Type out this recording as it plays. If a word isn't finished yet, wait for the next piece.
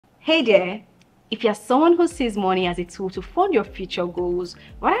Hey there! If you're someone who sees money as a tool to fund your future goals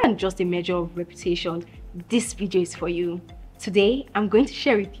rather than just a measure of reputation, this video is for you. Today, I'm going to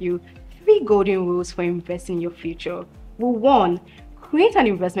share with you 3 golden rules for investing in your future. Rule 1. Create an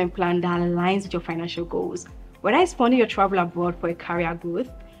investment plan that aligns with your financial goals. Whether it's funding your travel abroad for a career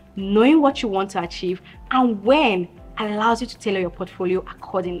growth, knowing what you want to achieve, and when allows you to tailor your portfolio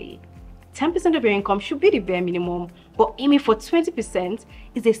accordingly. 10% of your income should be the bare minimum, but aiming for 20%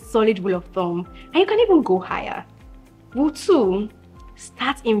 is a solid rule of thumb, and you can even go higher. Rule 2.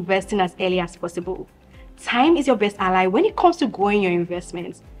 Start investing as early as possible. Time is your best ally when it comes to growing your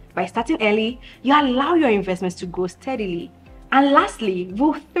investments. By starting early, you allow your investments to grow steadily. And lastly,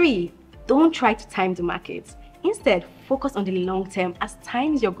 rule 3. Don't try to time the market. Instead, focus on the long term, as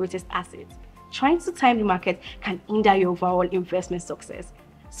time is your greatest asset. Trying to time the market can hinder your overall investment success.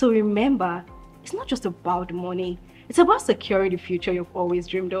 So remember, it's not just about the money, it's about securing the future you've always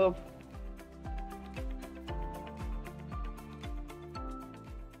dreamed of.